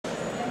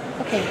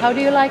Okay, how do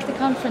you like the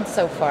conference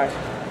so far?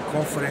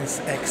 Conference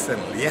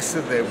excellent.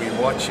 Yesterday we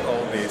watched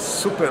all the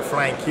super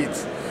flying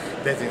kids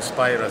that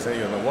inspire us.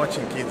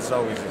 Watching kids is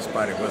always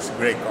inspiring. It was a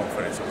great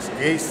conference. It was a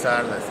great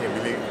start. I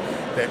believe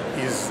that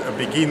is a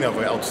beginning of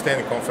an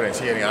outstanding conference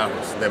here in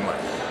Aarhus, Denmark.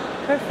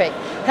 Perfect.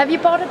 Have you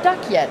bought a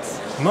duck yet?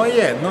 Not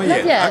yet.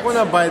 I'm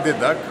gonna buy the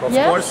duck. Of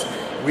course,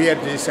 we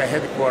at this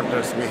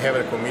headquarters, we have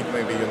a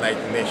commitment with the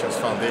United Nations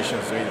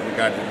Foundations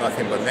regarding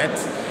nothing but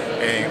nets.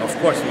 And of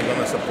course, we're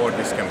gonna support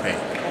this campaign.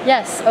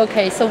 Yes,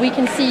 okay, so we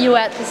can see you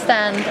at the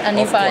stand and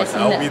you buy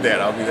some nets.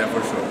 I'll be there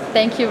for sure.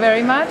 Thank you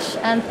very much,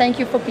 and thank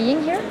you for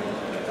being here.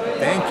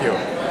 Thank you.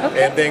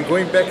 Okay. And then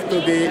going back to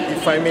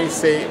if I may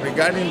say,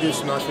 regarding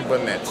this nothing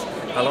but nets,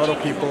 a lot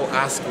of people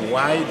ask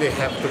why they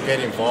have to get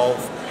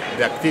involved in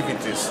the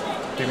activities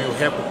to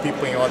help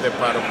people in other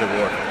parts of the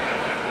world.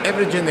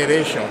 Every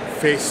generation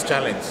faces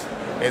challenge,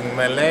 and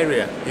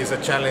malaria is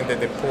a challenge that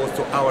they pose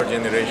to our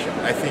generation.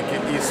 I think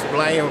it is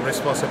blind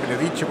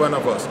responsibility, each one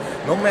of us,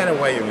 no matter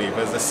where you live,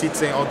 as a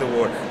citizen of the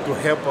world, to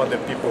help other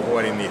people who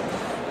are in need.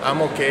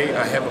 I'm okay,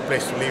 I have a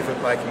place to live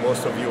like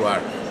most of you are.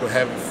 You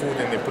have food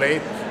in the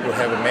plate, you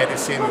have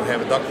medicine, you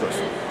have doctors.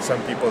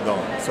 Some people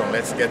don't. So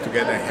let's get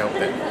together and help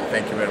them.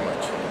 Thank you very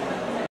much.